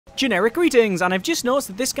generic greetings, and I've just noticed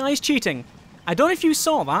that this guy is cheating. I don't know if you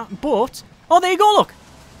saw that, but... Oh, there you go, look!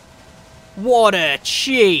 What a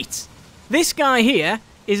cheat! This guy here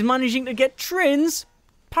is managing to get trains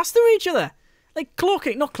pass through each other. Like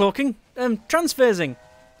cloaking, not cloaking, transversing.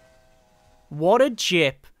 What a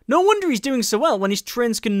jip. No wonder he's doing so well when his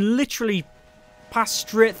trains can literally pass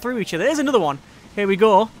straight through each other. There's another one. Here we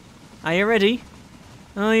go. Are you ready?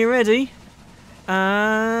 Are you ready?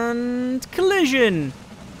 And collision.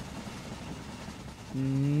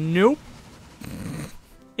 Nope.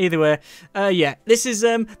 Either way, yeah, this is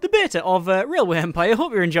the beta of Railway Empire.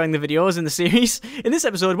 Hope you're enjoying the videos in the series. In this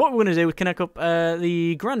episode, what we're going to do is connect up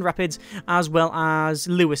the Grand Rapids as well as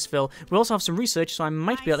Louisville. We also have some research, so I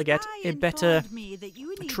might be able to get a better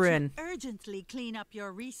train. Urgently clean up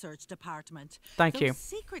your research department. Thank you.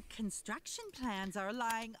 Secret construction plans are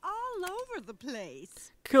lying all over the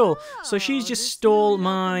place. Cool. So she's just stole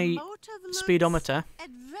my speedometer.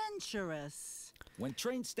 Adventurous. When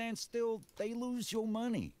trains stand still, they lose your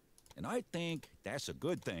money. And I think that's a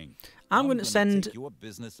good thing. I'm going to send take your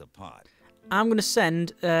business apart. I'm going to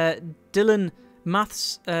send Dylan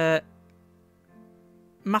Matheson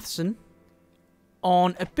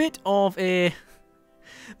on a bit of a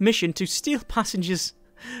mission to steal passengers'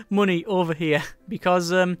 money over here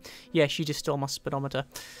because yeah, she just stole my speedometer.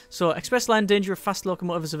 So express line danger of fast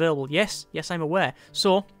locomotives available. Yes, I'm aware.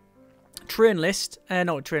 So train list,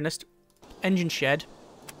 not train list. Engine shed.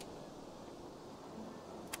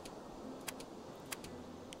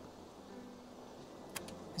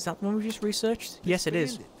 Is that the one we just researched? Yes, it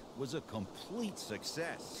is. Was a complete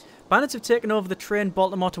success. Bandits have taken over the train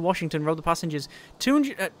Baltimore to Washington, robbed the passengers.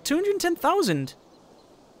 210,000.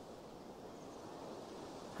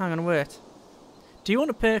 Hang on, wait. Do you want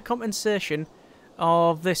to pay compensation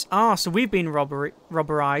of this? Ah, so we've been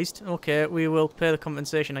robberized. Okay, we will pay the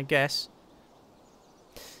compensation, I guess.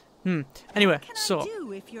 Anyway, so what can I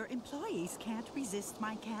do if your employees can't resist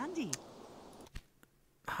my candy?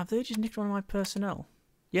 Have they just nicked one of my personnel?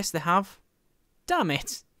 Yes, they have. Damn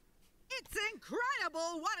it! It's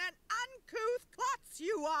incredible what an uncouth klutz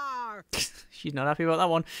you are. She's not happy about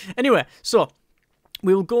that one. Anyway, so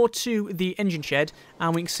we will go to the engine shed,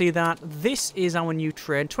 and we can see that this is our new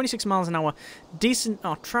train. 26 miles an hour. Decent,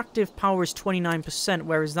 attractive power is 29%,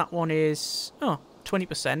 whereas that one is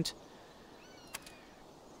 20%.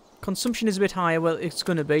 Consumption is a bit higher. Well, it's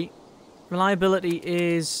going to be. Reliability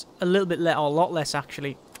is a little bit less, or a lot less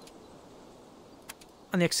actually.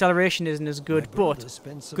 And the acceleration isn't as good, but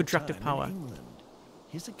good tractive power.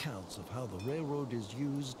 His accounts of how the railroad is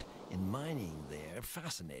used in mining there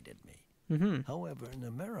fascinated me. However, in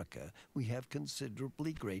America, we have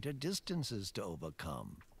considerably greater distances to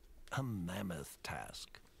overcome. A mammoth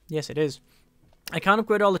task. Yes, it is. I can't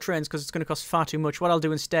upgrade all the trains because it's going to cost far too much. What I'll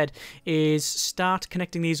do instead is start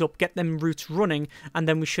connecting these up, get them routes running, and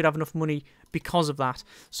then we should have enough money because of that.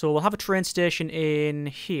 So we'll have a train station in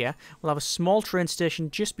here. We'll have a small train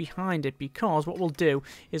station just behind it because what we'll do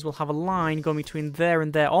is we'll have a line going between there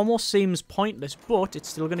and there. Almost seems pointless, but it's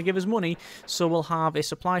still going to give us money. So we'll have a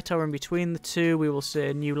supply tower in between the two. We will say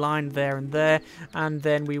a new line there and there, and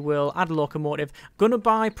then we will add a locomotive. Going to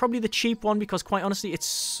buy probably the cheap one because quite honestly it's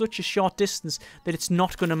such a short distance that it's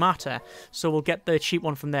not going to matter. So we'll get the cheap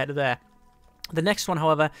one from there to there. The next one,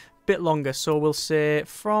 however, a bit longer, so we'll say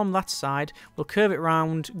from that side, we'll curve it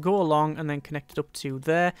round, go along, and then connect it up to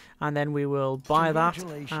there, and then we will buy that,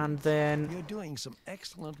 and then you're doing some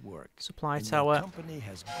excellent work. Supply and tower. The company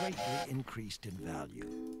has greatly increased in value.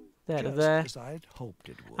 There Just to there, as I'd hoped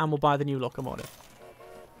it would. and we'll buy the new locomotive.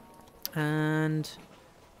 And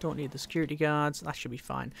don't need the security guards. That should be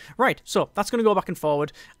fine. Right, so that's going to go back and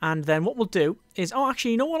forward, and then what we'll do is, oh,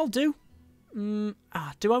 actually, you know what I'll do?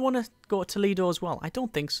 Do I want to go to Toledo as well? I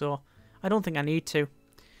don't think so. I don't think I need to.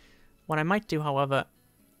 What I might do, however,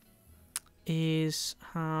 is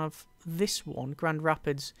have this one, Grand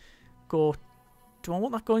Rapids, go... Do I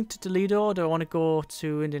want that going to Toledo, or do I want to go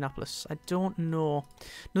to Indianapolis? I don't know.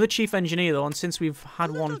 Another chief engineer, though, and since we've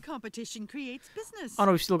had one... competition creates business. Oh,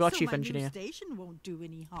 no, we've still got a so chief my engineer. New station won't do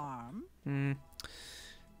any harm.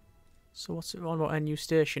 So what's it on about our new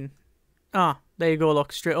station? Ah, there you go,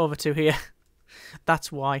 look, straight over to here.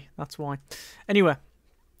 That's why. That's why. Anyway,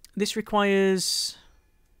 this requires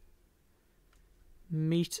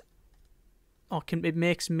meat. Oh, it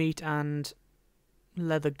makes meat and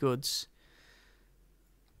leather goods.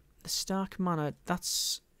 The Stark Manor,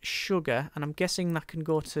 that's sugar, and I'm guessing that can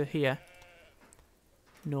go to here.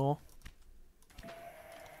 No.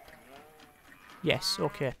 Yes,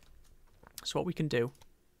 okay. So what we can do.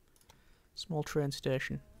 Small train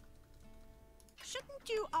station. Shouldn't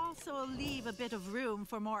Couldn't you also leave a bit of room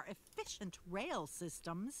for more efficient rail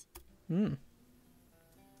systems? Hmm.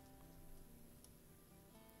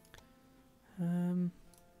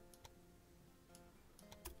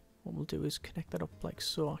 What we'll do is connect that up like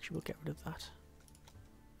so. Actually, we'll get rid of that.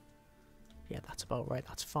 Yeah, that's about right.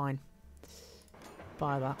 That's fine.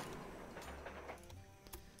 Buy that.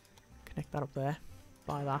 Connect that up there.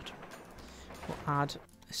 Buy that. We'll add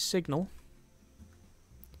a signal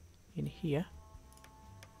in here.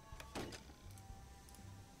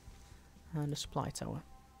 And a supply tower.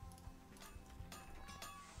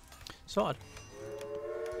 Sorted.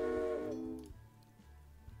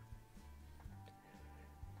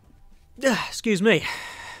 Excuse me.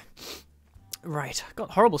 Right,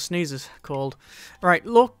 got horrible sneezes, cold. Right,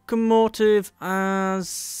 locomotive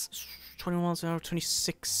as 21 miles an hour,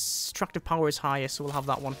 26. Tractive power is higher, so we'll have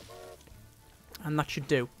that one. And that should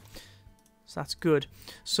do. So that's good.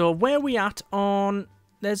 So where are we at on...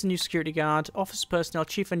 There's a new security guard, officer personnel,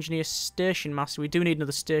 chief engineer, station master. We do need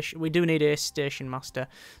another station. We do need a station master.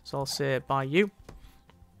 So I'll say by you.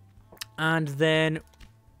 And then...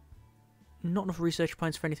 Not enough research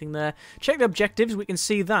points for anything there. Check the objectives. We can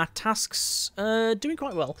see that tasks doing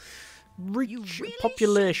quite well. Reach really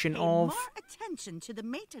population should pay of more attention to the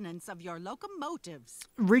maintenance of your locomotives.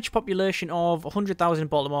 reach population of 100,000 in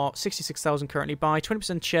Baltimore, 66,000 currently. Buy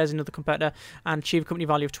 20% shares in another competitor and achieve a company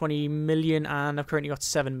value of 20 million. And I've currently got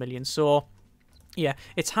 7 million. So yeah,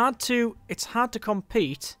 it's hard to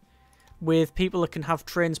compete with people that can have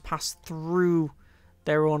trains pass through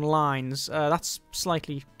their own lines. That's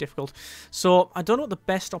slightly difficult. So I don't know what the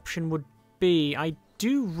best option would be. I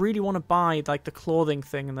do really want to buy like the clothing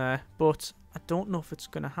thing in there, but I don't know if it's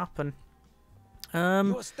going to happen.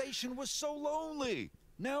 Your station was so lonely.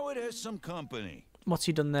 Now it has some company. What's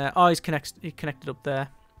he done there? Oh, he connected up there.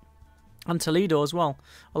 And Toledo as well.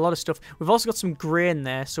 A lot of stuff. We've also got some grain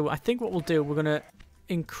there, so I think what we'll do, we're going to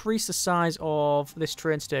increase the size of this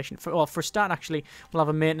train station. For a start, actually, we'll have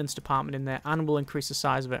a maintenance department in there, and we'll increase the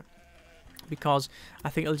size of it. Because I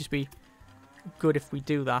think it'll just be good if we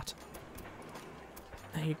do that.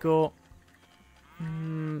 There you go.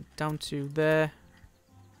 Down to there.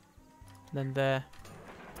 Then there.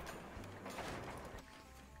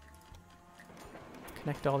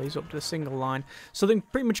 Connect all these up to the single line. So they can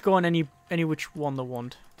pretty much go on any which one they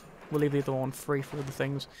want. We'll leave the other one free for other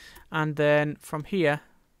things. And then from here...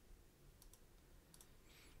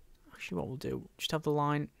 Actually, what we'll do, just have the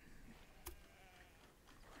line...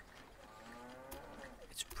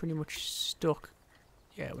 It's pretty much stuck.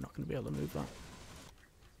 Yeah, we're not going to be able to move that.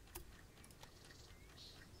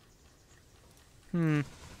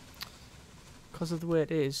 Because of the way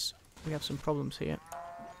it is, we have some problems here.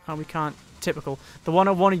 And we can't... Typical. The one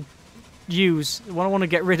I want to use, the one I want to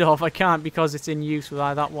get rid of, I can't because it's in use with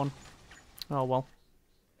that one. Oh, well.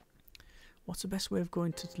 What's the best way of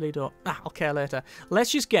going to Toledo? I'll care later.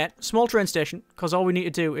 Let's just get small train station, because all we need to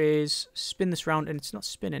do is spin this round, and it's not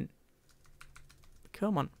spinning.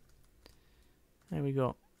 Come on. There we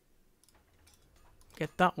go.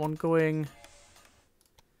 Get that one going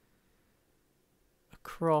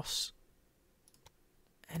across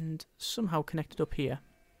and somehow connected up here.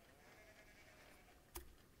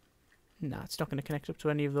 Nah, it's not going to connect up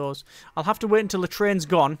to any of those. I'll have to wait until the train's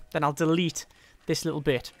gone, then I'll delete this little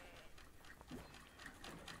bit.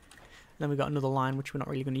 Then we've got another line which we're not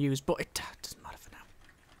really going to use, but it doesn't matter for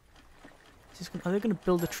now. Are they going to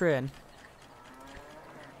build the train?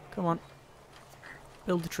 Come on.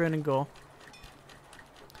 Build the train and go.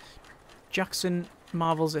 Jackson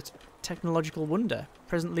marvels at technological wonder.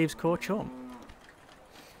 President leaves coach home.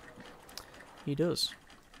 He does.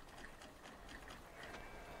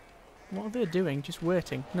 What are they doing? Just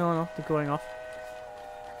waiting. No, they're going off.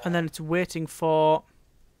 And then it's waiting for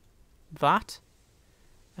that.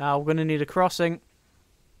 We're going to need a crossing.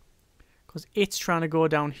 Because it's trying to go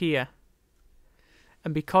down here.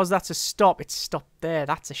 And because that's a stop, it's stopped there.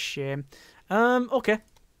 That's a shame. Okay.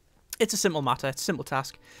 It's a simple matter. It's a simple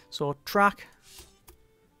task. So, track.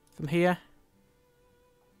 From here.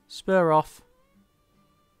 Spur off.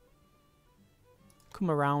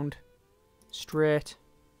 Come around. Straight.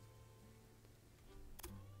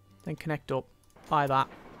 Then connect up by that.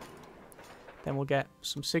 Then we'll get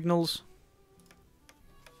some signals.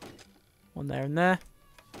 One there and there.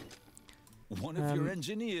 One of your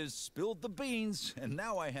engineers spilled the beans, and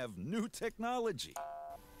now I have new technology.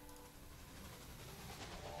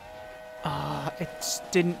 It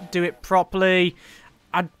didn't do it properly.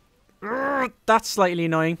 That's slightly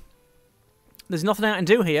annoying. There's nothing I can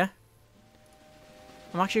do here.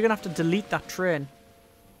 I'm actually going to have to delete that train.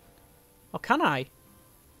 Or can I?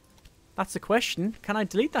 That's the question. Can I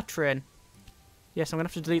delete that train? Yes, I'm going to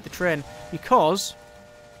have to delete the train because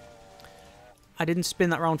I didn't spin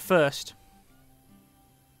that round first.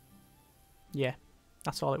 Yeah,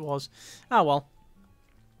 that's all it was. Ah, well.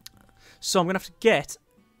 So I'm going to have to get...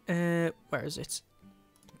 where is it?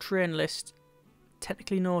 Train list.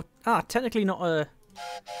 Technically no... Ah, technically not a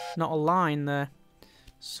line there.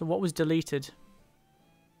 So what was deleted?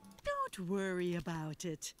 Don't worry about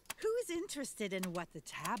it. Who's interested in what the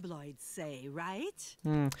tabloids say, right?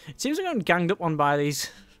 It seems like I'm ganged up on by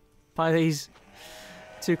these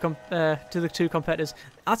two competitors.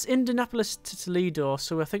 That's Indianapolis to Toledo,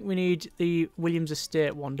 so I think we need the Williams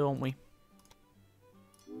Estate one, don't we?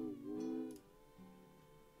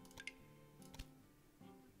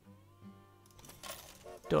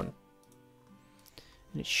 Done.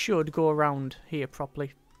 And it should go around here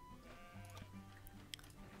properly.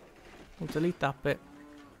 We'll delete that bit.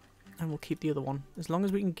 And we'll keep the other one. As long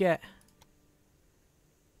as we can get...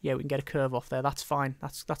 Yeah, we can get a curve off there. That's fine.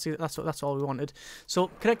 That's all we wanted. So,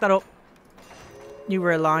 connect that up. New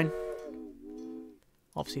rail line.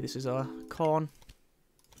 Obviously, this is a corn.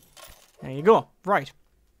 There you go. Right.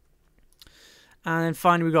 And then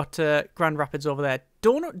finally, we got Grand Rapids over there.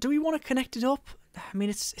 Do we want to connect it up? I mean,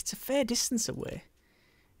 it's a fair distance away.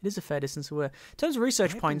 It is a fair distance away. In terms of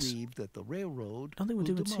research points, I believe that the railroad I don't think we're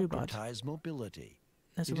doing too bad. democratize mobility.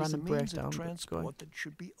 There's a It is random means breakdown. of That's going. transport that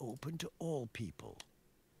should be open to all people.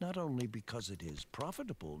 Not only because it is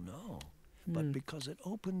profitable, no, but because it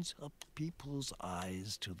opens up people's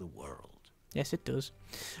eyes to the world. Yes, it does.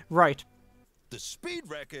 Right. The speed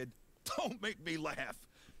record? Don't make me laugh.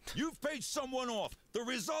 You've paid someone off. The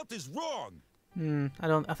result is wrong.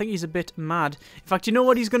 I think he's a bit mad. In fact, you know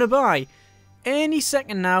what he's going to buy? Any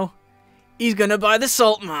second now, he's going to buy the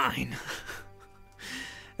salt mine.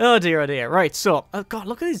 Oh dear, oh dear. Right, so, oh God,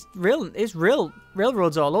 look at these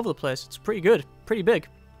railroads all over the place. It's pretty good, pretty big.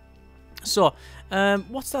 So,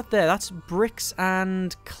 what's that there? That's bricks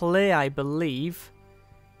and clay, I believe.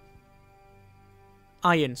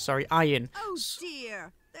 Iron, sorry, iron. Oh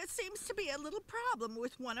dear, there seems to be a little problem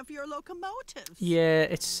with one of your locomotives. Yeah,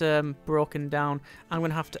 it's broken down. I'm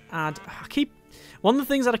going to have to add... One of the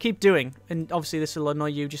things that I keep doing, and obviously this will annoy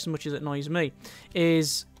you just as much as it annoys me,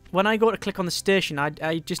 is when I go to click on the station,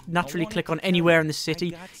 I just naturally click on anywhere in the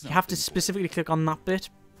city. You have to specifically click on that bit.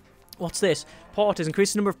 What's this? Porters,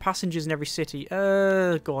 increase the number of passengers in every city.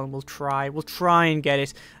 Go on, we'll try. We'll try and get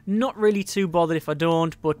it. Not really too bothered if I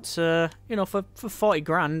don't, but, you know, for 40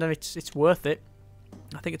 grand, it's worth it.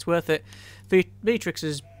 I think it's worth it.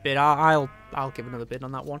 Beatrix's bid, I'll give another bid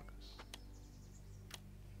on that one.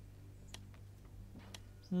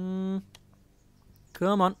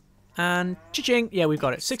 Come on. And cha-ching. Yeah, we've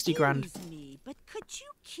got it. 60 grand. Excuse me, but could you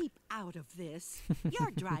keep out of this?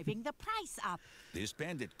 You're driving the price up. This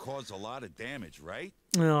bandit caused a lot of damage, right?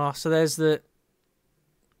 Oh, so there's the...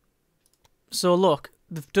 So look,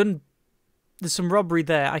 there's some robbery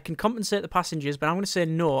there. I can compensate the passengers, but I'm going to say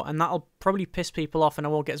no, and that'll probably piss people off and I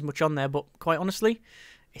won't get as much on there, but quite honestly,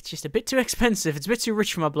 it's just a bit too expensive. It's a bit too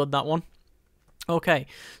rich for my blood, that one. Okay,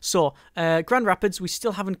 so Grand Rapids, we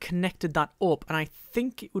still haven't connected that up, and I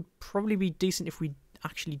think it would probably be decent if we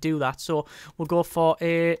actually do that. So we'll go for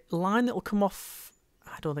a line that will come off.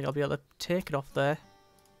 I don't think I'll be able to take it off there.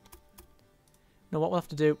 No, what we'll have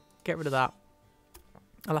to do, get rid of that.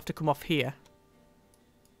 I'll have to come off here.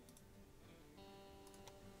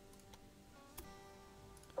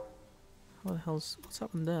 What the hell's... What's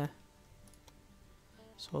happened there?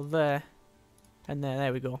 So there. And there.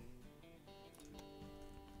 There we go.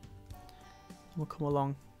 We'll come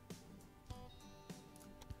along.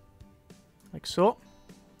 Like so.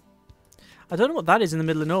 I don't know what that is in the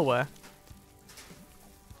middle of nowhere.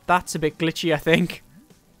 That's a bit glitchy, I think.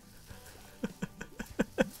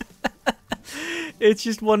 It's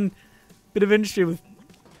just one bit of industry with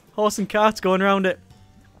horse and carts going around it.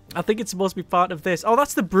 I think it's supposed to be part of this. Oh,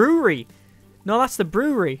 that's the brewery. No, that's the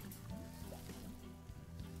brewery.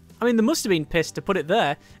 I mean, they must have been pissed to put it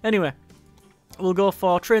there. Anyway, we'll go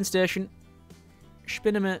for train station.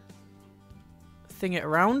 Spin him it. Thing it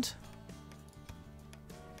around.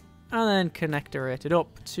 And then connectorate it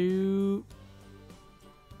up to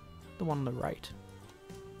the one on the right.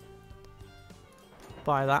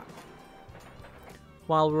 Buy that.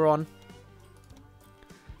 While we're on.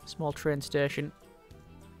 Small train station.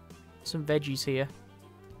 Some veggies here.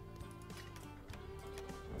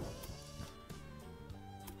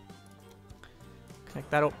 Connect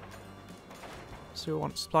that up. So we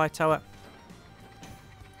want supply tower.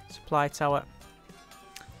 Supply tower.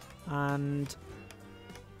 And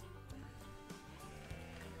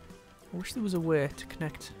I wish there was a way to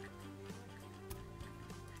connect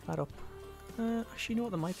that up. Actually, you know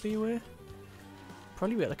what? There might be a way.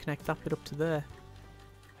 probably be able to connect that bit up to there.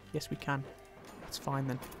 Yes, we can. That's fine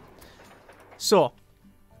then. So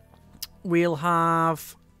we'll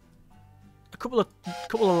have a couple of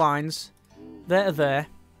lines there to there.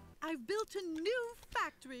 I've built a new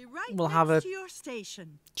factory right We'll next have a to your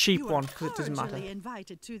station. cheap You one are because it doesn't matter. cordially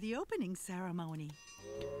invited to the opening ceremony.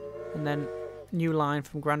 And then new line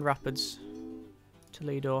from Grand Rapids,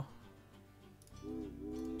 Toledo.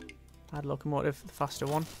 Add locomotive, the faster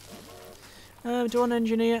one. Do I want an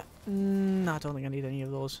engineer? No, I don't think I need any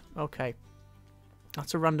of those. Okay.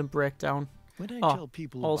 That's a random breakdown. When I Oh, tell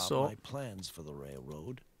people also- about my plans for the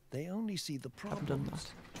railroad, they only see the Haven't done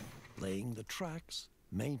problems. Laying the tracks,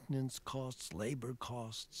 maintenance costs, labor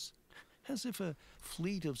costs. As if a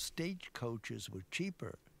fleet of stagecoaches were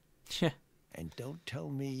cheaper. that. Yeah. And don't tell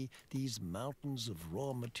me these mountains of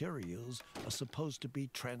raw materials are supposed to be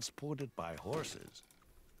transported by horses.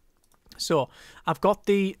 So, I've got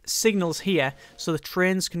the signals here, so the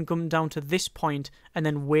trains can come down to this point and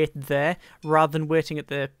then wait there, rather than waiting at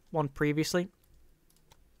the one previously.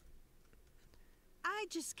 I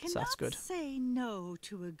just So that's cannot good. say no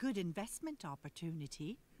to a good investment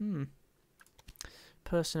opportunity.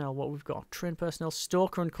 Personnel, what we've got. Train personnel,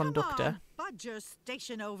 stoker and conductor. Come on, budge your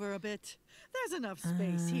station over a bit. There's enough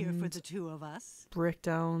space here for the two of us.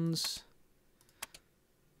 Breakdowns.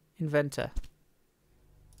 Inventor.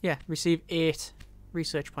 Yeah, receive 8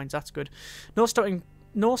 research points. That's good. No stopping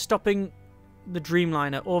the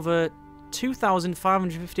Dreamliner. Over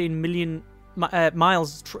 2,515 million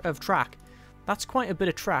miles of track. That's quite a bit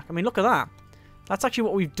of track. I mean, look at that. That's actually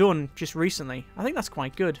what we've done just recently. I think that's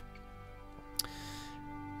quite good.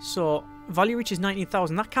 So, value reaches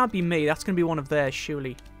 19,000. That can't be me. That's going to be one of theirs,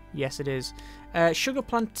 surely. Yes, it is. Sugar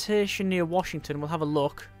plantation near Washington. We'll have a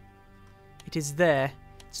look. It is there.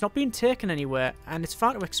 It's not being taken anywhere, and it's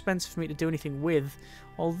far too expensive for me to do anything with.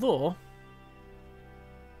 Although,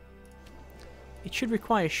 it should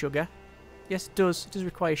require sugar. Yes, it does. It does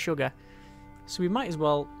require sugar. So we might as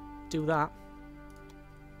well do that.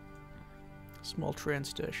 Small train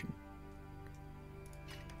station.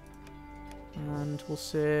 And we'll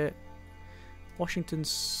say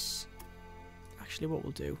Washington's... Actually, what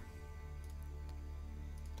we'll do...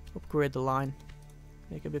 Upgrade the line.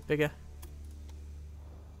 Make it a bit bigger.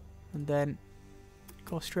 And then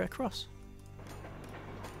go straight across.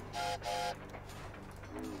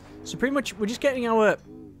 So pretty much we're just getting our...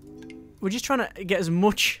 We're just trying to get as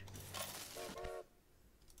much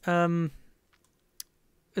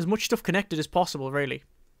stuff connected as possible, really.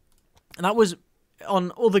 And that was,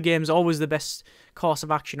 on other games, always the best course of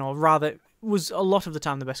action, or rather, was a lot of the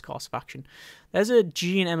time the best course of action. There's a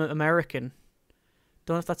G&M American.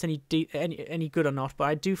 Don't know if that's any good or not, but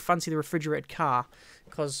I do fancy the refrigerated car,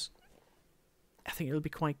 because I think it'll be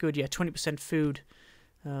quite good. Yeah, 20% food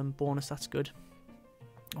bonus, that's good.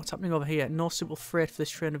 What's happening over here? No simple freight for this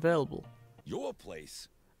train available. Your place.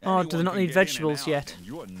 Oh, do they not need vegetables yet?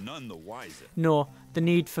 You're none the wiser. No, the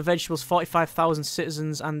need for vegetables, 45,000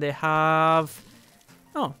 citizens, and they have...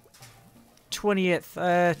 Oh,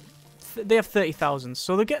 28th... they have 30,000,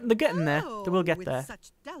 so they're getting there. They will get with there. Such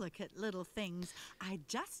delicate little things, I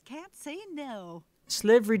just can't say no.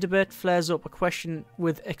 Slavery debate flares up, a question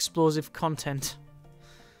with explosive content.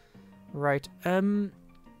 Right,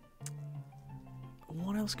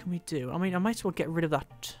 what else can we do? I mean, I might as well get rid of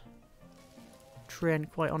that train,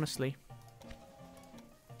 quite honestly.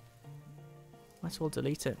 Might as well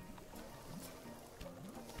delete it.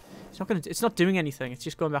 It's not doing anything, it's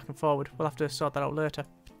just going back and forward. We'll have to sort that out later.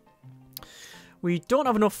 We don't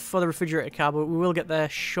have enough for the refrigerator car, but we will get there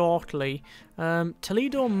shortly.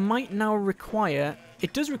 Toledo might now require...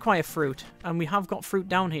 It does require fruit, and we have got fruit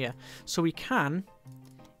down here. So we can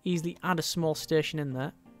easily add a small station in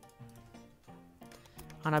there.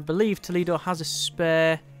 And I believe Toledo has a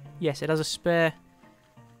spare... Yes, it has a spare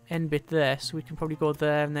end bit there, so we can probably go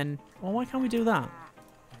there and then... Oh, why can't we do that?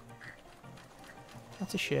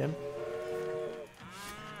 That's a shame.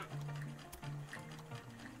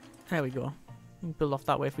 There we go. We can build off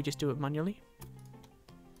that way if we just do it manually.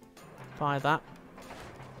 Buy that.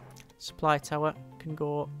 Supply tower can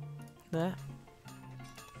go there.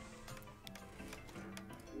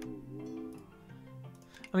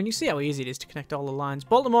 I mean, you see how easy it is to connect all the lines.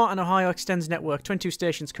 Baltimore and Ohio extends network. 22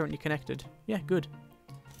 stations currently connected. Yeah, good.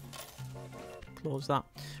 Close that.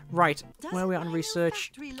 Right, where are we at on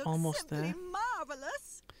research? Almost there.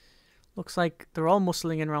 Marvelous. Looks like they're all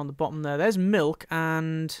muscling in around the bottom there. There's milk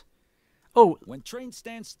and... Oh, When trains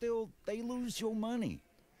stand still, they lose your money.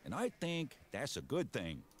 And I think that's a good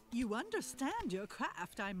thing. You understand your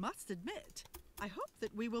craft, I must admit. I hope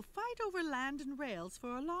that we will fight over land and rails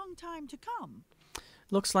for a long time to come.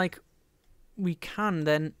 looks like we can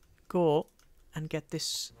then go and get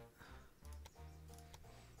this.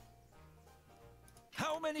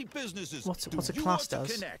 How many businesses What's do it you classed want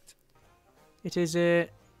to as? connect? It is a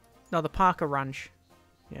no, the Parker Ranch.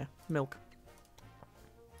 Yeah, milk.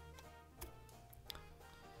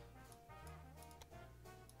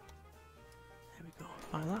 There we go.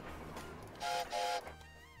 Buy that.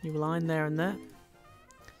 New line there and there.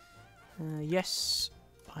 Yes,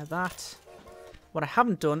 buy that. What I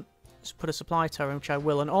haven't done is put a supply tower in, which I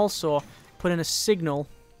will, and also put in a signal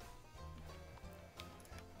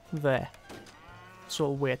there. So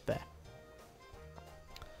it'll wait there.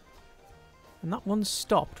 And that one's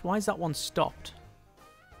stopped. Why is that one stopped?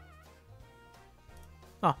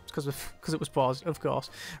 Oh, it's because it was paused, of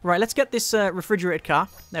course. Right, let's get this refrigerated car.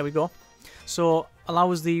 There we go. So,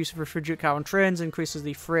 allows the use of refrigerated car on trains, increases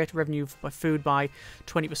the freight revenue by food by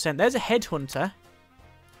 20%. There's a headhunter,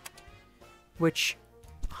 which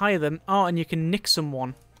hire them. Oh, and you can nick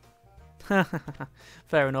someone.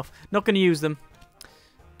 Fair enough. Not going to use them.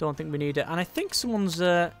 Don't think we need it. And I think someone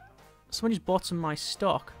just bought some of my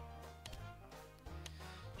stock.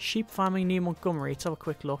 Sheep farming near Montgomery. Let's have a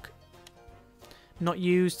quick look. Not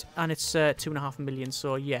used, and it's 2.5 million.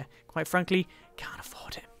 So yeah, quite frankly, can't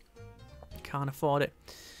afford it. Can't afford it.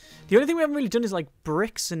 The only thing we haven't really done is like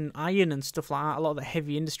bricks and iron and stuff like that. A lot of the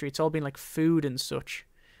heavy industry. It's all been like food and such,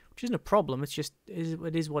 which isn't a problem. It's just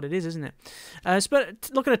it is what it is, isn't it? But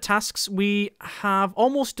looking at tasks, we have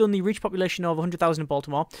almost done the reach population of 100,000 in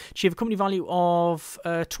Baltimore. Achieve a company value of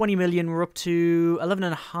 20 million. We're up to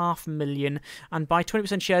 11.5 million, and buy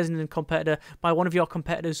 20% shares in a competitor by one of your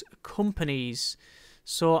competitors' companies.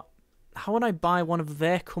 So, how would I buy one of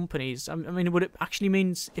their companies? I mean, would it actually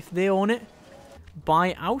mean if they own it,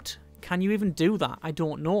 buy out? Can you even do that? I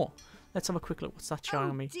don't know. Let's have a quick look. What's that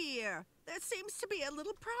showing me? Oh dear, there seems to be a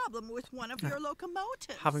little problem with one of your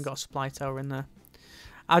locomotives. Haven't got a supply tower in there.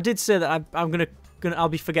 I did say that I'll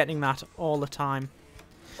be forgetting that all the time.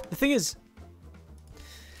 The thing is,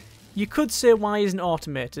 you could say why isn't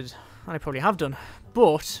automated, and I probably have done,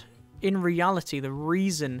 but in reality, the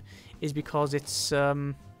reason is because it's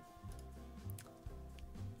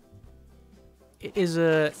it is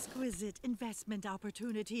a exquisite investment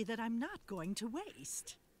opportunity that I'm not going to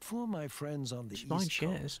waste. For my friends on the Just buying East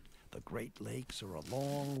shares. Coast, the Great Lakes are a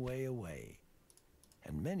long way away,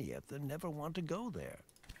 and many of them never want to go there.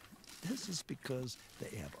 This is because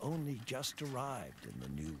they have only just arrived in the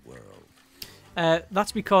new world.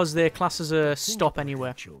 That's because their classes are Think stop about anywhere.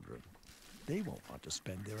 their children. They won't want to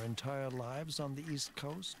spend their entire lives on the East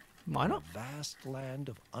Coast. Why not? A vast land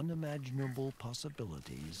of unimaginable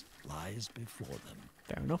possibilities lies before them.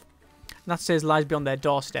 Fair enough. And that says lies beyond their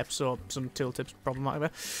doorstep, so some tooltips problematic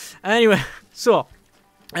there. Anyway, so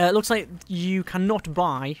it looks like you cannot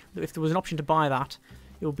buy. If there was an option to buy that,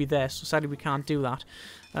 it would be there. So sadly, we can't do that.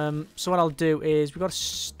 So what I'll do is we've got a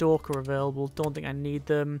stoker available. Don't think I need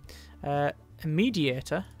them. A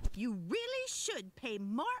mediator. You really should pay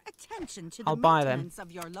more attention to I'll the buy them. maintenance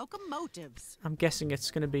of your locomotives. I'm guessing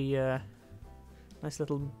it's going to be a nice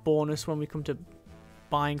little bonus when we come to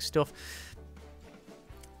buying stuff.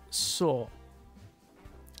 So,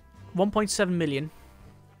 1.7 million.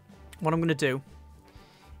 What I'm going to do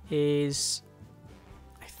is,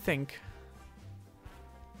 I think,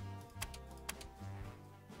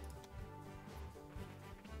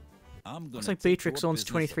 looks like Beatrix owns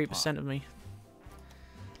 23% of me.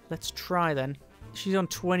 Let's try then. She's on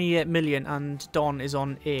 28 million and Don is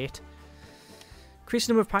on 8. Increase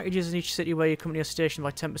the number of packages in each city where your company is stationed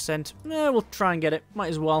by 10%. We'll try and get it. Might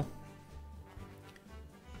as well.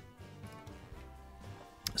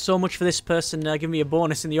 So much for this person giving me a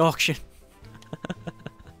bonus in the auction.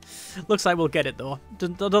 Looks like we'll get it though. I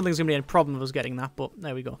don't think there's going to be any problem with us getting that, but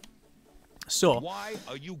there we go. So, Why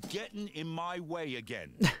are you getting in my way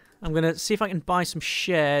again? I'm going to see if I can buy some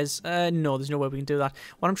shares. No, there's no way we can do that.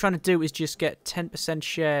 What I'm trying to do is just get 10%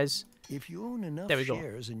 shares. If you own enough There we go.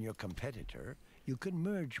 shares in your competitor, you can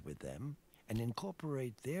merge with them and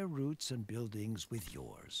incorporate their routes and buildings with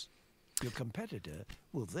yours. Your competitor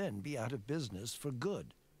will then be out of business for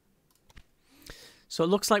good. So it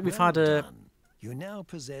looks like we've Well had a... done. You now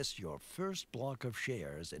possess your first block of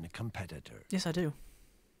shares in a competitor. Yes, I do.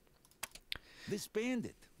 This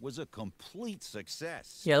bandit was a complete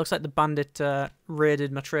success. Yeah, it looks like the bandit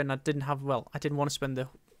raided my train. I didn't want to spend the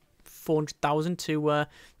 400,000 to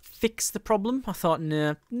fix the problem. I thought,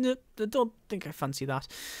 nah, I don't think I fancy that.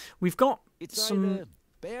 We've got It's some... either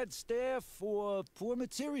bad staff or poor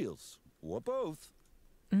materials, or both.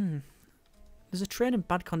 There's a train in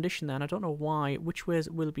bad condition there, and I don't know why. Which way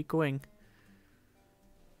will it be going?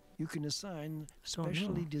 You can assign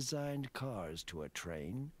specially designed cars to a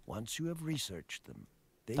train once you have researched them.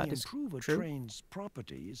 They That is improve a true. train's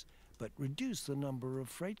properties, but reduce the number of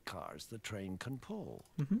freight cars the train can pull.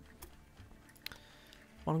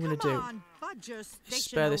 What I'm going to Come do on, budge your station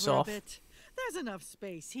spare this over off. a bit. There's enough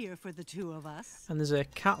space here for the two of us. And there's a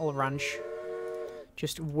cattle ranch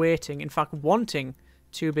just waiting, in fact wanting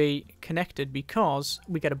to be connected because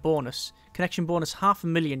we get a bonus. Connection bonus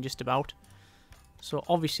 500,000 just about. So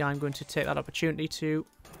obviously I'm going to take that opportunity to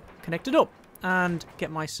connect it up and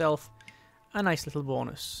get myself a nice little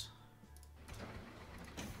bonus.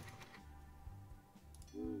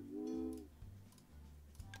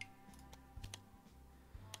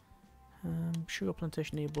 Sugar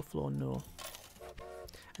plantation near Buffalo, no.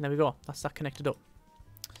 And there we go, that's that connected up.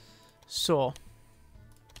 So,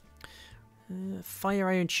 fire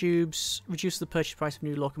iron tubes, reduce the purchase price of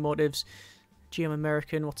new locomotives. GM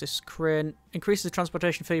American, what's this? Crane. Increases the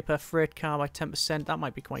transportation fee per freight car by 10%. That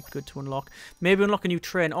might be quite good to unlock. Maybe unlock a new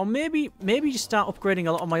train, or maybe just start upgrading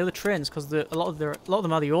a lot of my other trains because a lot of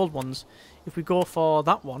them are the old ones. If we go for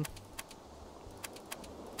that one,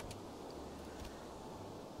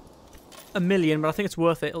 1 million, but I think it's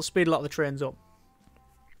worth it. It'll speed a lot of the trains up.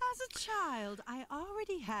 As a child, I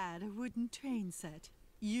already had a wooden train set.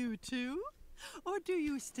 You too? Or do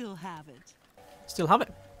you still have it? Still have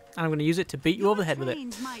it. And I'm going to use it to beat you over the head with it.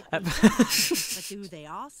 Trains might be fast, but do they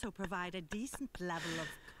also provide a decent level of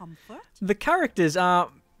comfort? The characters are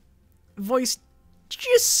voiced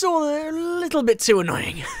just so they're a little bit too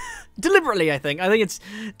annoying. Deliberately, I think. I think it's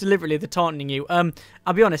deliberately they're taunting you.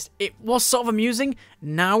 I'll be honest, it was sort of amusing.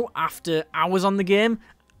 Now, after hours on the game,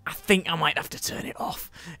 I think I might have to turn it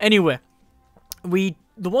off. Anyway,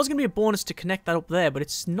 there was going to be a bonus to connect that up there, but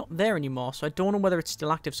it's not there anymore, so I don't know whether it's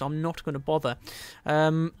still active, so I'm not going to bother.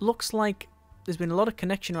 Looks like there's been a lot of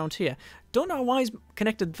connection around here. Don't know why he's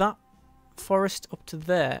connected that forest up to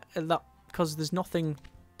there, because there's nothing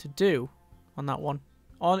to do on that one.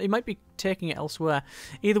 Or it might be taking it elsewhere.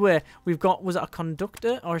 Either way, we've got, was it a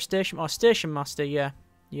conductor or a station master? Yeah.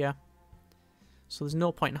 So there's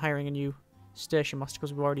no point in hiring a new station master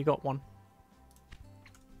because we've already got one.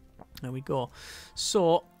 There we go.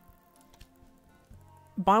 So,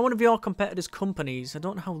 buy one of your competitors' companies. I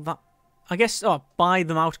don't know how that... I guess, buy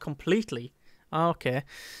them out completely. Okay.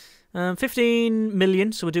 15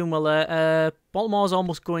 million, so we're doing well there. Baltimore's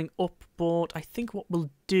almost going up, but I think what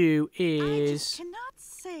we'll do is... I just cannot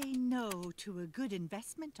say no to a good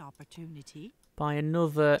investment opportunity. Buy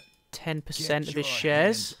another 10% of his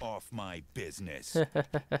shares. Hands off my business.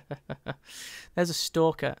 There's a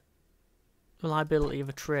stalker. Reliability of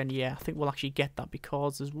a train, yeah, I think we'll actually get that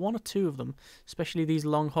because there's one or two of them, especially these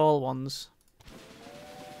long haul ones.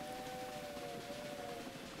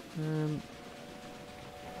 There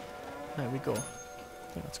we go.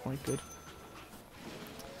 I think that's quite good.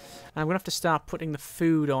 And I'm gonna have to start putting the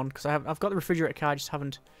food on because I've got the refrigerator car, I just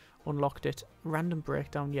haven't unlocked it. Random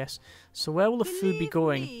breakdown, yes. So where will the food be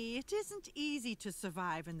going? Me, it isn't easy to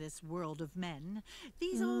survive in this world of men.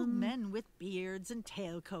 These old men with beards and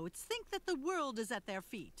tailcoats think that the world is at their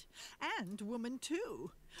feet. And women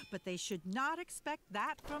too. But they should not expect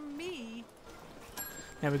that from me.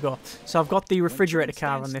 There we go. So I've got the refrigerator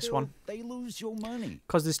car on this one. They lose your money.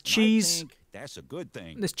 Because there's cheese. That's a good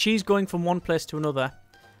thing. There's cheese going from one place to another.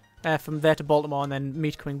 From there to Baltimore and then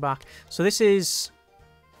meat coming back. So this is...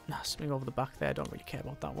 something over the back there. I don't really care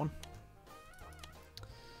about that one.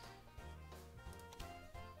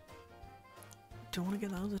 Do I want to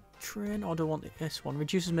get that other train or do I want this one?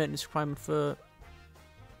 Reduces maintenance requirement for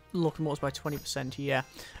locomotives by 20%, yeah.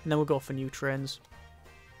 And then we'll go for new trains.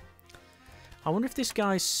 I wonder if this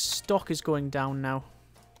guy's stock is going down now.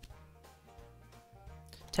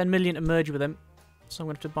 10 million to merge with him. So I'm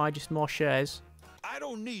going to have to buy just more shares. I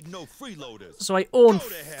don't need no freeloaders. So I own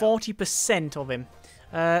 40% of him.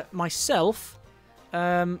 Myself,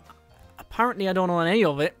 apparently I don't own any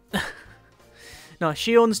of it. No,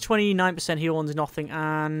 she owns 29%, he owns nothing,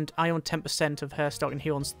 and I own 10% of her stock, and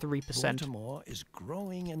he owns 3%. Baltimore is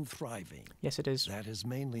growing and thriving. Yes, it is. That is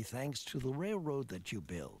mainly thanks to the railroad that you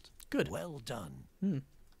built. Good. Well done.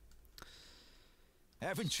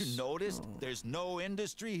 Haven't you noticed there's no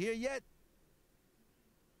industry here yet?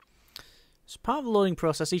 As part of the loading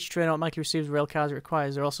process, each train automatically receives rail cars it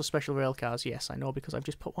requires. There are also special rail cars. Yes, I know because I've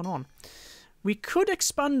just put one on. We could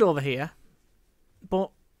expand over here,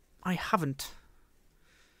 but I haven't.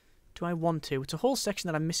 Do I want to? It's a whole section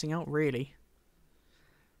that I'm missing out, really.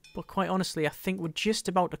 But quite honestly, I think we're just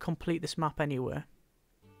about to complete this map anyway.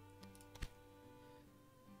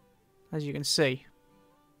 As you can see.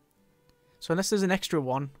 So unless there's an extra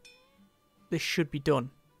one, this should be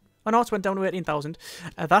done. Oh no, it's went down to 18,000.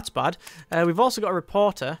 That's bad. We've also got a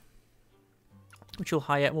reporter, which we'll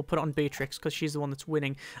hire, and we'll put it on Beatrix because she's the one that's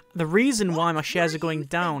winning. The reason why my shares are going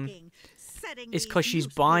down is because she's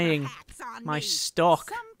buying my stock.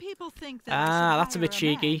 Some people think that that's a bit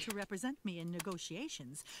cheeky. to represent me in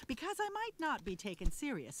negotiations because I might not be taken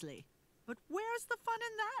seriously. But where's the fun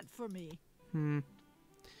in that for me?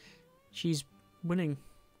 She's winning.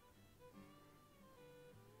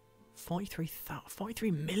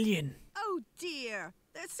 43 million. Oh dear,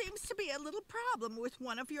 there seems to be a little problem with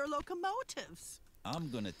one of your locomotives. I'm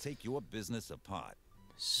gonna take your business apart.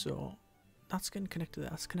 So, that's getting connected there.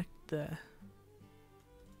 That's connected there.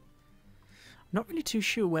 I'm not really too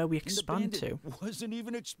sure where we expand to. Wasn't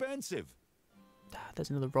even expensive. There's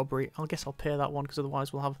another robbery. I guess I'll pay that one because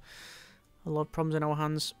otherwise we'll have a lot of problems in our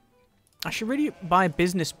hands. I should really buy a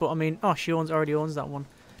business, but I mean, oh, she already owns that one.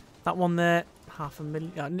 That one there,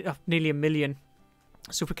 500,000, nearly 1 million.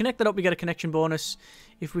 So if we connect that up, we get a connection bonus.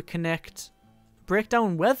 If we connect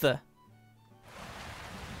breakdown weather.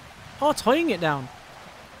 Oh, it's hoying it down.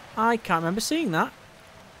 I can't remember seeing that.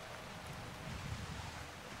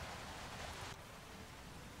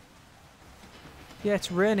 Yeah,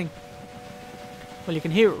 it's raining. Well, you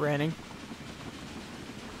can hear it raining.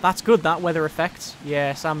 That's good, that weather effect.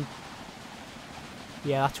 Yes,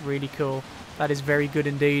 yeah, that's really cool. That is very good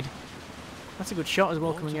indeed. That's a good shot as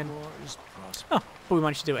well coming in. Oh, but we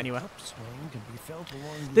managed to do it anyway.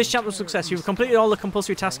 This chapter was a success. You've completed all the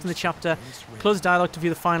compulsory tasks in the chapter. Close dialogue to view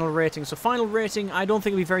the final rating. So final rating, I don't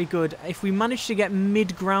think it'll be very good. If we manage to get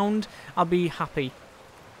mid-ground, I'll be happy.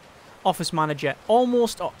 Office manager.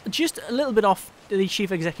 Almost, just a little bit off the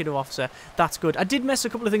chief executive officer. That's good. I did mess a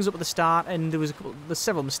couple of things up at the start, and there's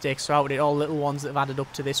several mistakes throughout it, all little ones that have added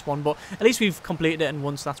up to this one, but at least we've completed it, and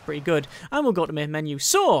once that's pretty good. And we'll go to main menu.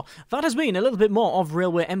 So, that has been a little bit more of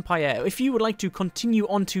Railway Empire. If you would like to continue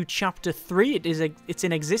on to Chapter 3, it's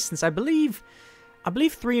in existence, I believe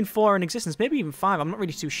 3 and 4 are in existence, maybe even 5. I'm not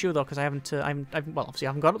really too sure though, because I haven't, well, obviously I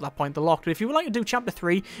haven't got at that point the locked. But if you would like to do Chapter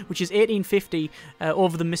 3, which is 1850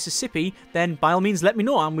 over the Mississippi, then by all means let me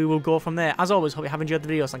know, and we will go from there. As always, hope you have enjoyed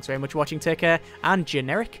the videos. Thanks very much for watching. Take care, and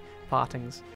generic partings.